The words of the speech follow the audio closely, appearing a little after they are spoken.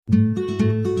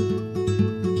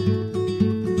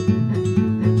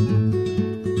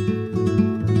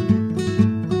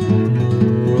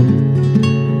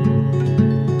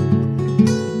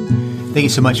Thank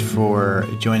you so much for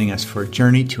joining us for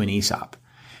Journey to an ESOP.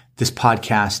 This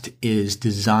podcast is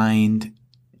designed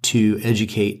to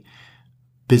educate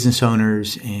business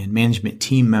owners and management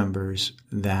team members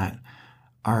that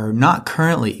are not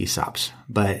currently ESOPs,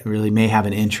 but really may have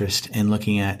an interest in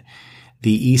looking at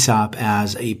the ESOP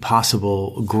as a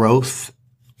possible growth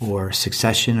or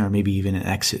succession or maybe even an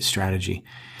exit strategy.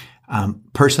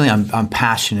 Personally, I'm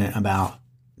passionate about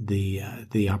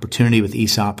the opportunity with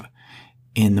ESOP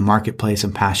in the marketplace.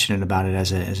 I'm passionate about it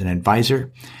as an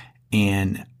advisor,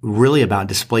 and really about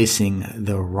displacing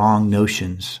the wrong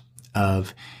notions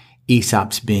of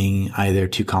ESOPs being either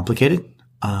too complicated,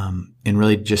 and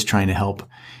really just trying to help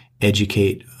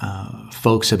educate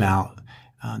folks about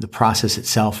the process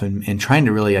itself and trying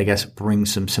to really, I guess, bring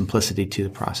some simplicity to the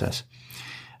process.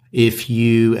 As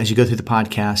you go through the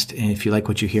podcast, and if you like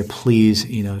what you hear, please,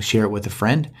 share it with a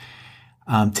friend.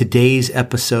 Today's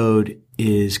episode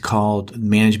is called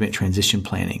Management Transition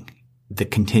Planning, the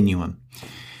Continuum.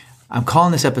 I'm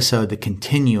calling this episode the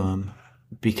Continuum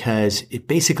because it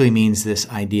basically means this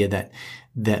idea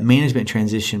that management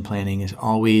transition planning is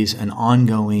always an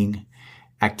ongoing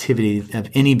activity of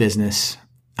any business,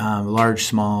 large,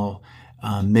 small,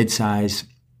 mid-size,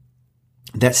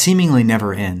 that seemingly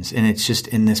never ends. And it's just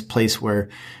in this place where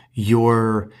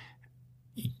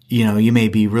you may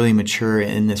be really mature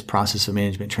in this process of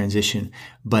management transition,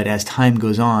 but as time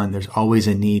goes on, there's always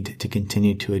a need to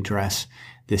continue to address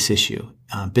this issue.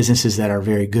 Businesses that are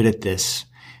very good at this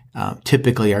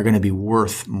typically are going to be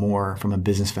worth more from a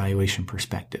business valuation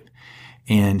perspective.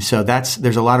 And so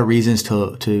there's a lot of reasons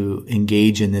to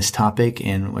engage in this topic.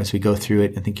 And as we go through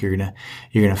it, I think you're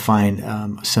gonna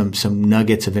find some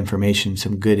nuggets of information,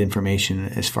 some good information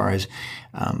as far as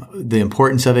the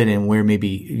importance of it and where maybe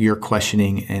you're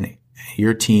questioning and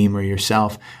your team or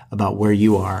yourself about where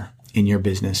you are in your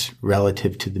business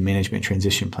relative to the management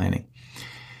transition planning.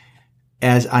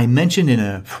 As I mentioned in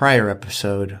a prior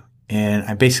episode, and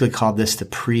I basically called this the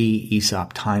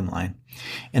pre-ESOP timeline,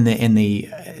 and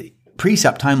the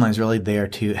pre-ESOP timeline is really there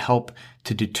to help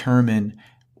to determine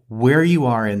where you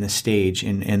are in the stage.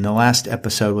 And the last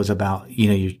episode was about,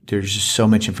 there's just so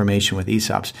much information with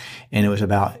ESOPs, and it was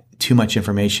about too much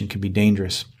information can be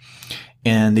dangerous.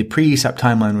 And the pre-ESOP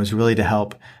timeline was really to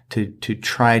help to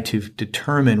try to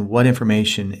determine what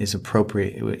information is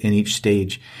appropriate in each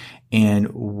stage. And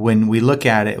when we look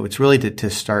at it, it's really to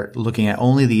start looking at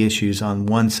only the issues on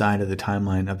one side of the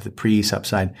timeline of the pre-ESOP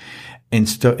side,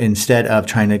 instead of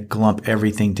trying to glump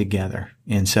everything together.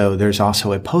 And so there's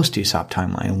also a post-ESOP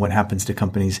timeline, what happens to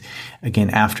companies, again,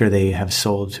 after they have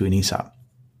sold to an ESOP.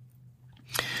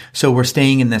 So we're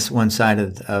staying in this one side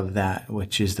of that,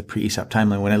 which is the pre-ESOP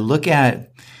timeline. When I look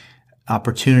at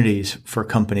opportunities for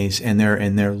companies and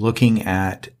they're looking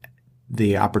at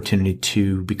the opportunity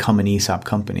to become an ESOP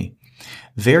company,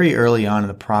 very early on in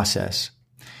the process,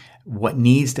 what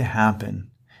needs to happen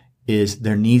is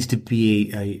there needs to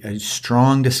be a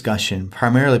strong discussion,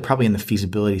 primarily probably in the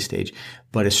feasibility stage,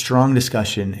 but a strong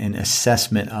discussion and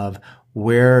assessment of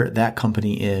where that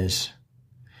company is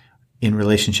in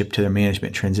relationship to their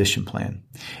management transition plan.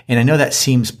 And I know that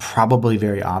seems probably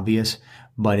very obvious,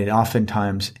 but it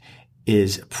oftentimes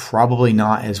is probably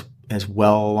not as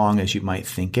well along as you might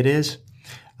think it is,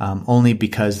 only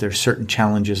because there's certain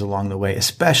challenges along the way,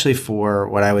 especially for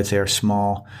what I would say are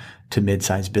small to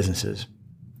mid-sized businesses.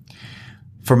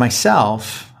 For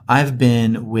myself, I've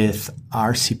been with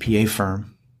our CPA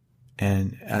firm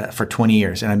and for 20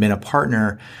 years, and I've been a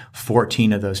partner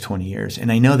 14 of those 20 years.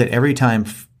 And I know that every time,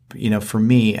 for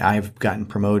me, I've gotten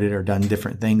promoted or done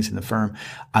different things in the firm,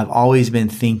 I've always been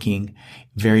thinking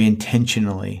very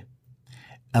intentionally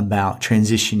about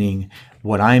transitioning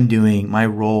what I'm doing, my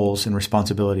roles and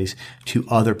responsibilities, to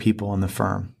other people in the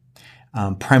firm.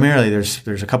 Primarily,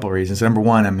 there's a couple of reasons. Number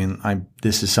one,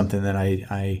 this is something that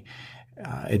I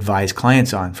advise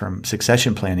clients on from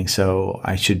succession planning. So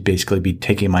I should basically be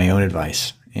taking my own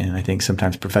advice. And I think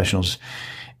sometimes professionals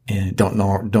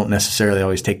don't necessarily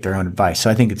always take their own advice. So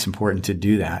I think it's important to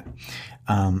do that.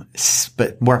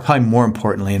 But probably more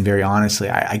importantly, and very honestly,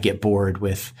 I get bored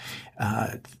with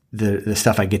the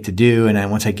stuff I get to do.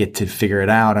 And once I get to figure it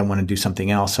out, I want to do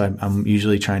something else. So I'm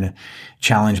usually trying to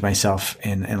challenge myself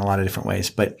in a lot of different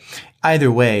ways. But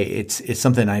either way, it's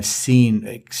something I've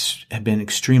seen have been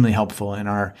extremely helpful in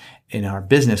our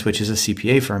business, which is a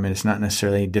CPA firm, and it's not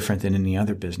necessarily different than any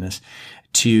other business,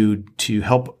 to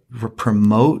help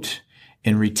promote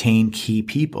and retain key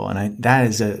people. And that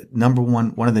is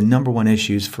one of the number one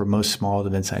issues for most small to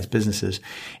mid-sized businesses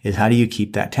is how do you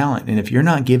keep that talent? And if you're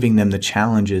not giving them the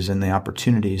challenges and the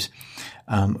opportunities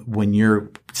when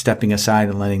you're stepping aside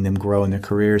and letting them grow in their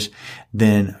careers,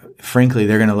 then frankly,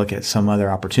 they're going to look at some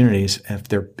other opportunities if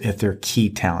they're key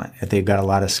talent, if they've got a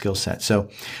lot of skill set. So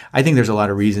I think there's a lot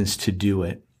of reasons to do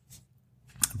it.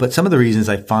 But some of the reasons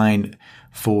I find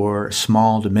for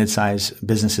small to mid-sized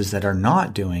businesses that are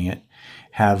not doing it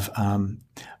have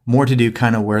more to do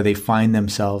kind of where they find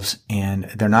themselves, and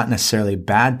they're not necessarily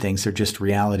bad things. They're just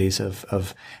realities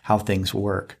of how things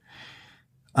work.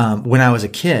 When I was a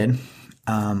kid,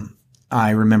 I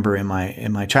remember in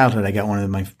my childhood, I got one of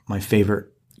my favorite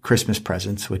Christmas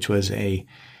presents, which was a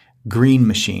green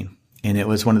machine. And it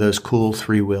was one of those cool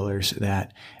 3-wheelers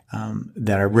that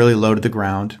are really low to the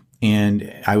ground.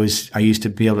 And I used to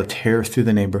be able to tear through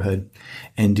the neighborhood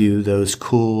and do those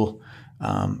cool,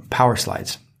 power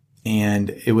slides. And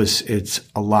it's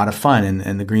a lot of fun.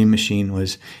 And the green machine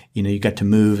was, you got to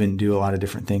move and do a lot of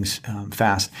different things,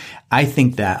 fast. I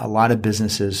think that a lot of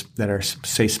businesses that are,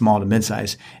 say, small to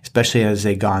mid-size, especially as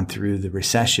they've gone through the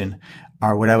recession,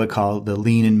 are what I would call the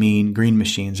lean and mean green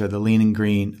machines, or the lean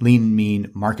and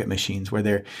mean market machines,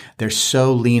 where they're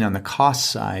so lean on the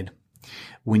cost side.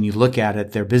 When you look at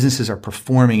it, their businesses are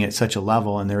performing at such a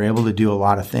level, and they're able to do a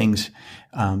lot of things,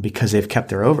 because they've kept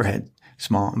their overhead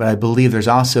small. But I believe there's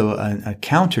also a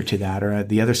counter to that, or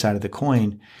the other side of the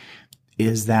coin,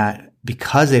 is that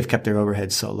because they've kept their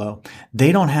overhead so low,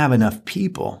 they don't have enough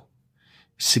people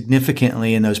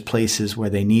significantly in those places where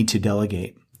they need to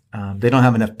delegate. They don't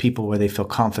have enough people where they feel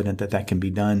confident that can be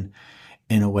done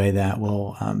in a way that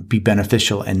will be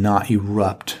beneficial and not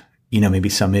erupt, maybe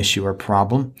some issue or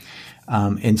problem.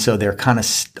 And so they're kind of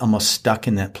almost stuck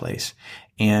in that place.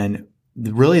 And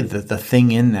really the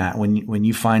thing in that, when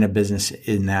you find a business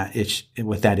in that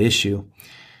with that issue,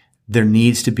 there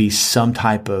needs to be some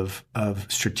type of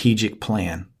strategic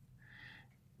plan.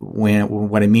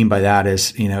 What I mean by that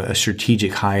is, a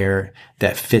strategic hire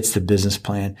that fits the business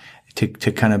plan to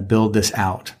kind of build this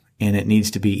out. And it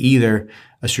needs to be either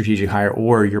a strategic hire,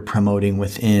 or you're promoting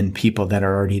within people that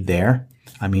are already there.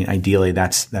 I mean, ideally,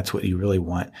 that's what you really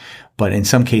want. But in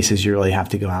some cases, you really have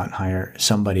to go out and hire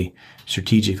somebody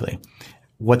strategically.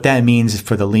 What that means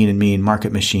for the lean and mean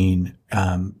market machine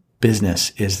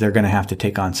business is they're going to have to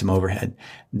take on some overhead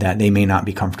that they may not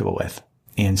be comfortable with.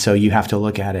 And so you have to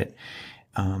look at it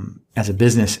as a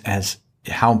business as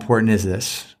how important is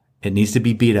this? It needs to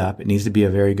be beat up. It needs to be a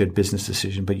very good business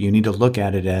decision, but you need to look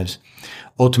at it as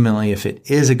ultimately, if it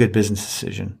is a good business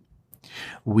decision,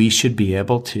 we should be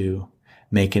able to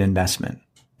make an investment.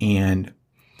 And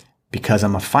because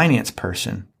I'm a finance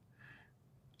person,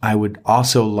 I would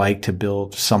also like to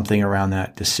build something around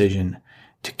that decision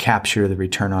to capture the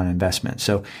return on investment.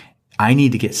 So I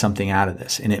need to get something out of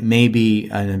this, and it may be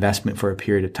an investment for a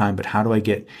period of time, but how do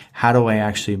I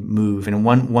actually move? And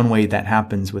one way that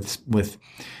happens with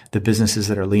the businesses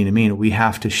that are lean and mean, we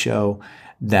have to show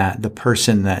that the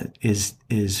person that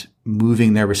is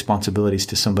moving their responsibilities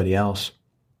to somebody else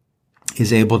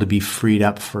is able to be freed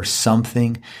up for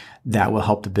something that will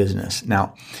help the business.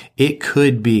 Now, it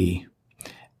could be,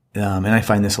 and I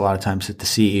find this a lot of times, that the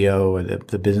CEO or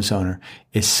the business owner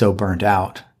is so burnt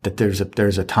out that there's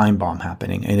a time bomb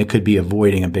happening, and it could be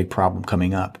avoiding a big problem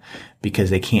coming up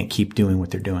because they can't keep doing what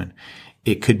they're doing.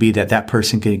 It could be that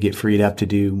person could get freed up to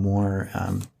do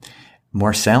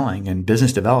more selling and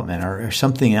business development or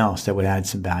something else that would add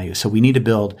some value. So we need to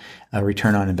build a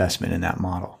return on investment in that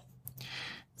model.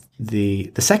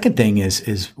 The second thing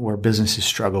is where businesses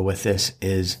struggle with this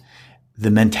is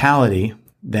the mentality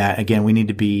that, again, we need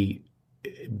to be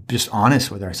just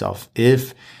honest with ourselves.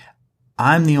 If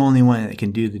I'm the only one that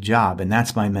can do the job, and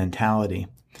that's my mentality,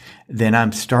 then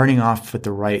I'm starting off with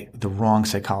the wrong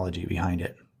psychology behind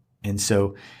it. And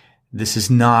so this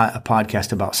is not a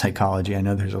podcast about psychology. I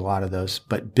know there's a lot of those,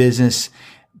 but business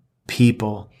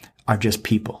people are just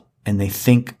people, and they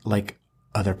think like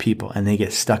other people, and they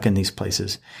get stuck in these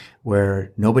places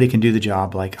where nobody can do the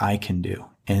job like I can do.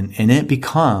 And it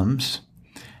becomes,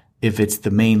 if it's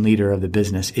the main leader of the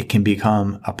business, it can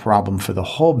become a problem for the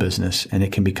whole business, and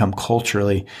it can become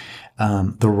culturally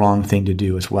the wrong thing to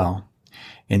do as well.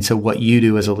 And so what you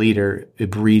do as a leader, it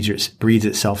breeds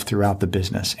itself throughout the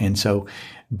business. And so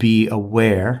be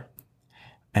aware,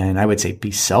 and I would say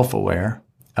be self-aware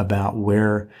about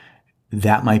where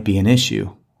that might be an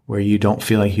issue, where you don't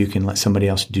feel like you can let somebody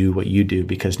else do what you do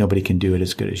because nobody can do it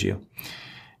as good as you.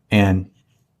 And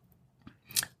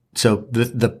so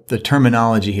the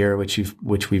terminology here, which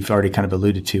we've already kind of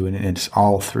alluded to, and it's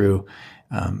all through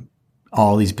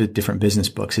all these different business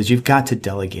books, is you've got to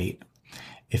delegate.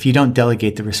 If you don't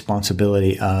delegate the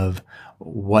responsibility of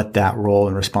what that role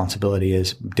and responsibility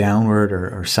is downward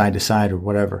or side to side or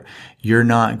whatever, you're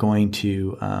not going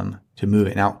to to move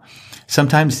it. Now,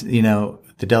 sometimes,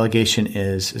 the delegation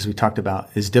is, as we talked about,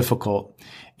 is difficult.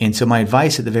 And so my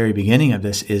advice at the very beginning of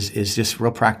this is just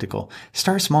real practical.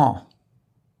 Start small.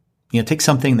 Take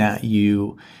something that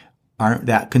you aren't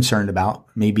that concerned about.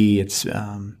 Maybe it's,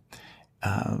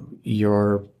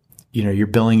 you're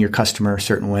billing your customer a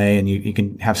certain way, and you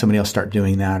can have somebody else start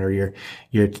doing that, or you're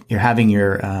having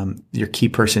your key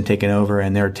person taken over,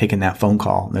 and they're taking that phone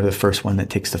call. They're the first one that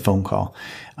takes the phone call,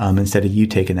 instead of you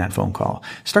taking that phone call.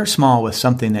 Start small with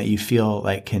something that you feel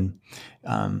like can,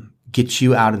 get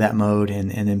you out of that mode,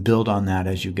 and then build on that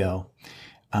as you go.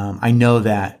 I know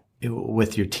that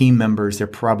with your team members, they're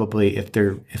probably, if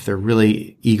they're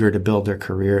really eager to build their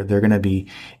career, they're going to be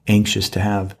anxious to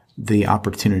have the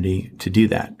opportunity to do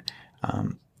that.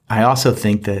 I also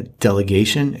think that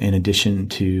delegation, in addition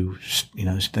to,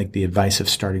 like the advice of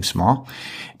starting small,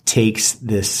 takes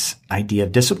this idea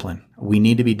of discipline. We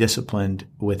need to be disciplined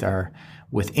with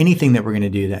anything that we're going to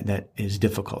do that is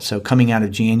difficult. So coming out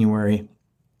of January,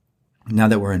 now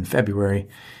that we're in February,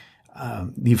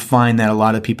 you find that a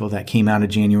lot of people that came out of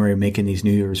January making these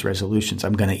New Year's resolutions.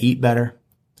 I'm going to eat better.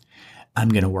 I'm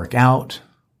going to work out.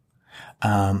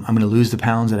 I'm going to lose the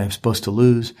pounds that I'm supposed to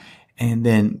lose. And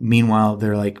then meanwhile,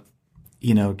 they're like,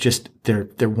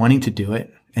 they're wanting to do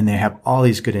it, and they have all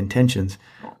these good intentions,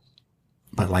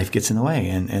 but life gets in the way,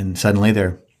 and suddenly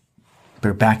they're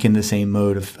back in the same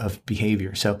mode of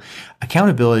behavior. So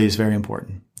accountability is very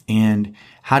important. And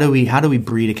how do we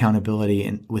breed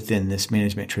accountability within this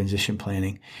management transition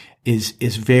planning is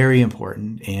very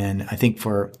important. And I think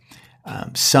for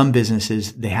some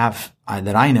businesses, they have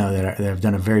that I know that have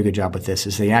done a very good job with this,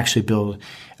 is they actually build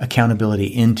accountability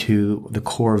into the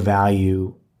core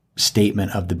value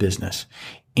statement of the business,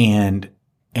 and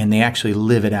they actually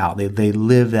live it out. They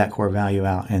live that core value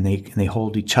out, and they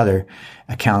hold each other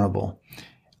accountable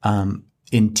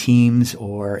in teams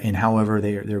or in however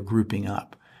they're grouping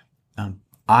up.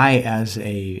 I, as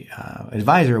a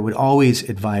advisor, would always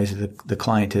advise the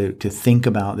client to think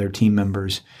about their team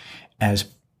members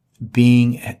as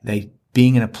being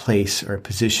in a place or a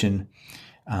position,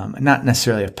 not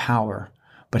necessarily of power,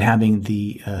 but having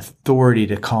the authority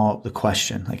to call up the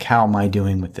question, like, how am I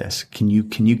doing with this? Can you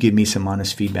give me some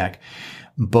honest feedback,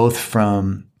 both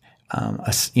from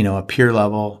a peer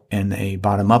level and a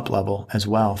bottom up level as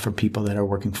well, for people that are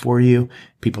working for you,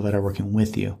 people that are working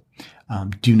with you.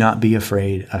 Do not be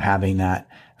afraid of having that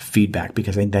feedback,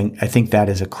 because I think that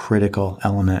is a critical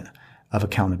element of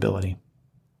accountability.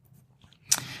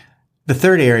 The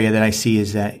third area that I see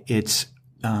is that it's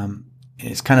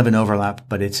kind of an overlap,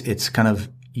 but it's kind of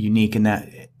unique in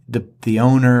that the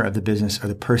owner of the business, or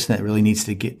the person that really needs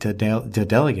to get to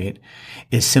delegate,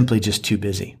 is simply just too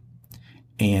busy.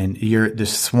 And the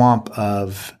swamp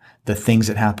of the things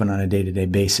that happen on a day-to-day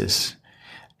basis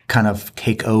kind of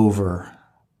take over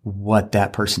what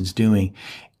that person's doing.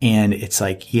 And it's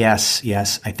like, yes,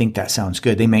 I think that sounds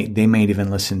good. They may even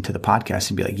listen to the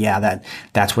podcast and be like, yeah,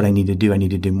 that's what I need to do. I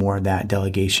need to do more of that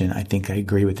delegation. I think I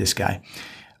agree with this guy.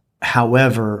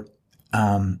 However,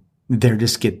 they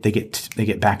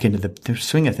get back into the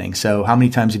swing of things. So how many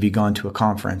times have you gone to a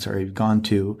conference, or you've gone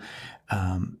to,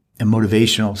 a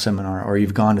motivational seminar, or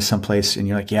you've gone to someplace and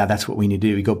you're like, yeah, that's what we need to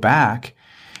do. You go back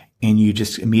and you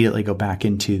just immediately go back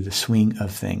into the swing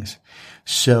of things.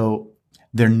 So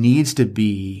there needs to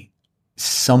be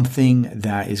something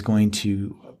that is going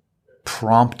to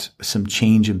prompt some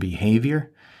change in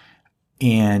behavior,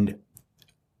 and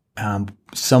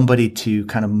somebody to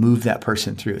kind of move that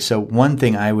person through. So one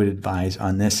thing I would advise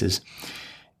on this is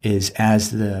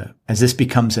as this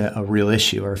becomes a real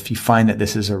issue, or if you find that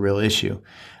this is a real issue,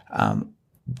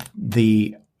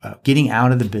 getting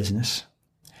out of the business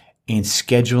and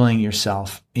scheduling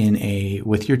yourself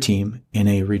with your team in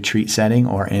a retreat setting,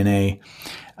 or in it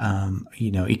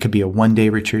could be a 1-day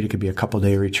retreat. It could be a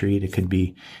couple-day retreat. It could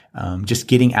be, just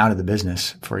getting out of the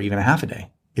business for even a half a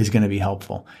day is going to be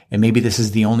helpful. And maybe this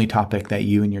is the only topic that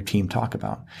you and your team talk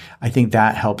about. I think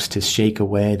that helps to shake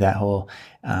away that whole,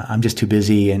 I'm just too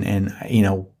busy, and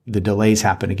the delays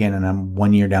happen again, and I'm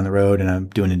 1 year down the road and I'm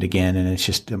doing it again, and it's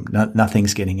just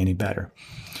nothing's getting any better.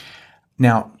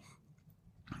 Now,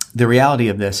 the reality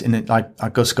of this, and I'll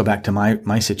just go back to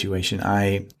my situation.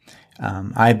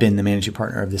 I've been the managing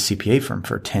partner of the CPA firm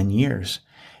for 10 years.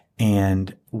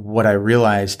 And what I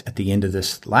realized at the end of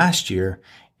this last year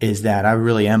is that I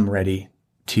really am ready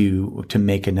to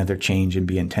make another change and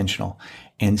be intentional.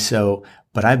 And so,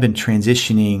 but I've been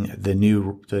transitioning the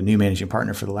new managing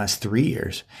partner for the last 3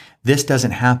 years. This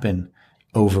doesn't happen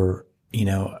over,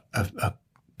 a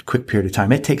quick period of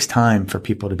time. It takes time for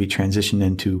people to be transitioned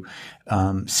into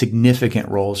significant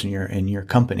roles in your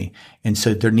company, and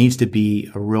so there needs to be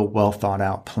a real well thought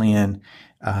out plan,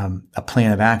 a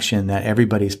plan of action that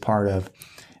everybody's part of,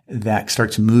 that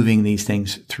starts moving these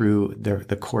things through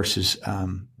the courses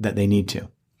that they need to.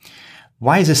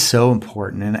 Why is this so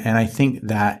important? And I think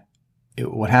that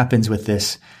what happens with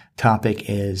this topic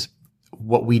is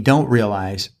what we don't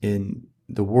realize in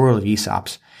the world of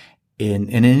ESOPs, in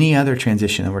any other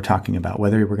transition that we're talking about,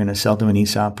 whether we're going to sell to an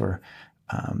ESOP or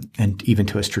and even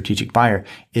to a strategic buyer,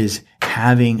 is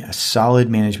having a solid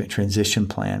management transition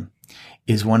plan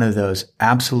is one of those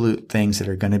absolute things that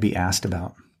are going to be asked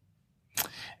about.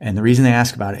 And the reason they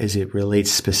ask about it is it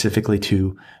relates specifically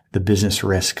to the business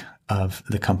risk of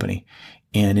the company.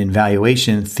 And in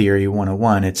valuation theory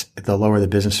 101, it's the lower the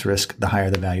business risk, the higher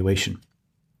the valuation.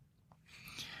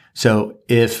 So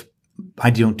if I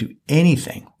don't do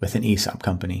anything with an ESOP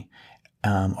company,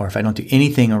 or if I don't do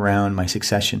anything around my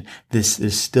succession, this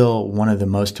is still one of the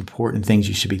most important things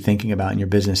you should be thinking about in your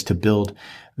business to build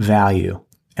value.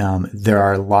 There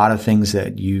are a lot of things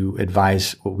that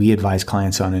what we advise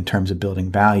clients on in terms of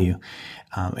building value.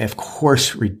 Of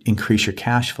course, increase your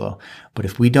cash flow. But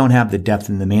if we don't have the depth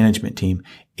in the management team,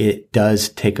 it does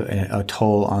take a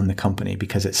toll on the company,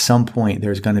 because at some point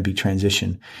there's going to be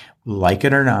transition, like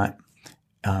it or not.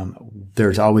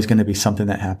 There's always going to be something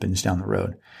that happens down the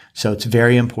road. So it's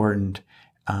very important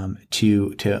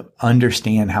to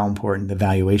understand how important the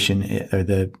valuation or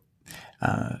the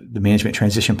management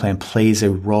transition plan plays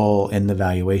a role in the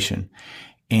valuation.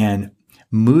 And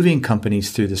moving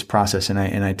companies through this process, and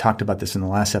I talked about this in the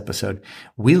last episode,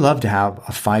 we love to have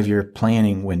a 5-year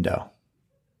planning window,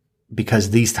 because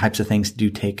these types of things do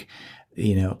take,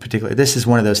 particularly, this is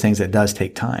one of those things that does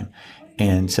take time.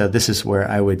 And so this is where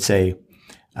I would say,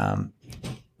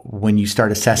 when you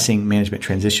start assessing management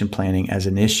transition planning as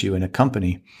an issue in a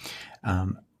company,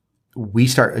 we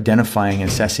start identifying and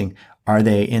assessing, are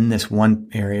they in this one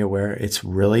area where it's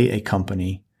really a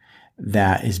company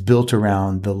that is built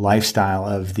around the lifestyle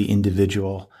of the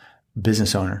individual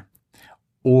business owner?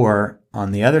 Or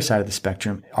on the other side of the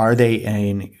spectrum, are they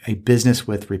in a business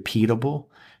with repeatable,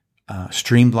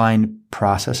 streamlined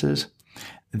processes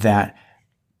that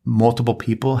multiple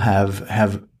people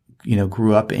have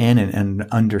grew up in and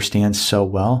understand so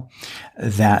well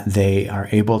that they are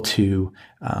able to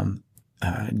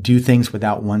do things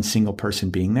without one single person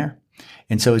being there?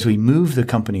 And so as we move the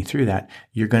company through that,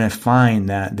 you're going to find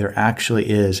that there actually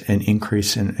is an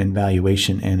increase in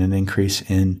valuation and an increase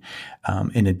in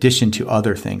addition to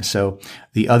other things. So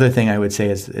the other thing I would say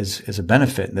is a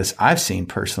benefit, this I've seen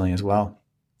personally as well,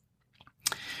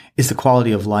 is the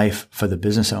quality of life for the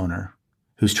business owner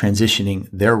who's transitioning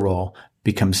their role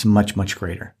becomes much, much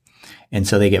greater. And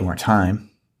so they get more time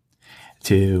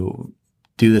to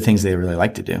do the things they really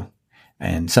like to do.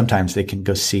 And sometimes they can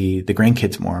go see the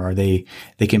grandkids more, or they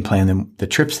can plan the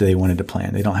trips that they wanted to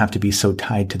plan. They don't have to be so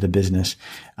tied to the business.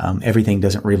 Everything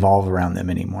doesn't revolve around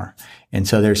them anymore. And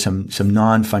so there's some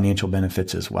non-financial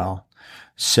benefits as well.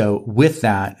 So with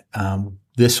that,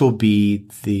 this will be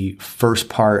the first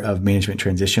part of management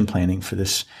transition planning for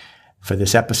this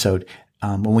episode.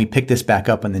 When we pick this back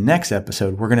up in the next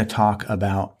episode, we're going to talk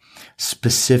about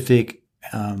specific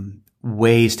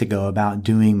ways to go about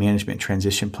doing management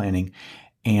transition planning.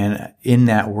 And in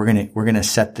that, we're going to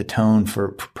set the tone for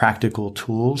practical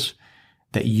tools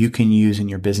that you can use in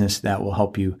your business that will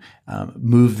help you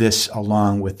move this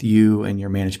along with you and your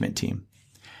management team.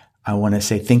 I want to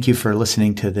say thank you for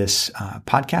listening to this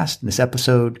podcast, this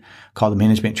episode called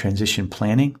Management Transition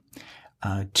Planning.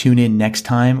 Tune in next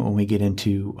time when we get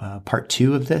into part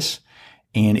 2 of this.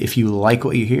 And if you like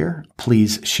what you hear,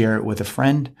 please share it with a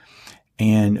friend.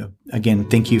 And again,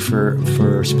 thank you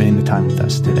for spending the time with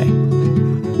us today.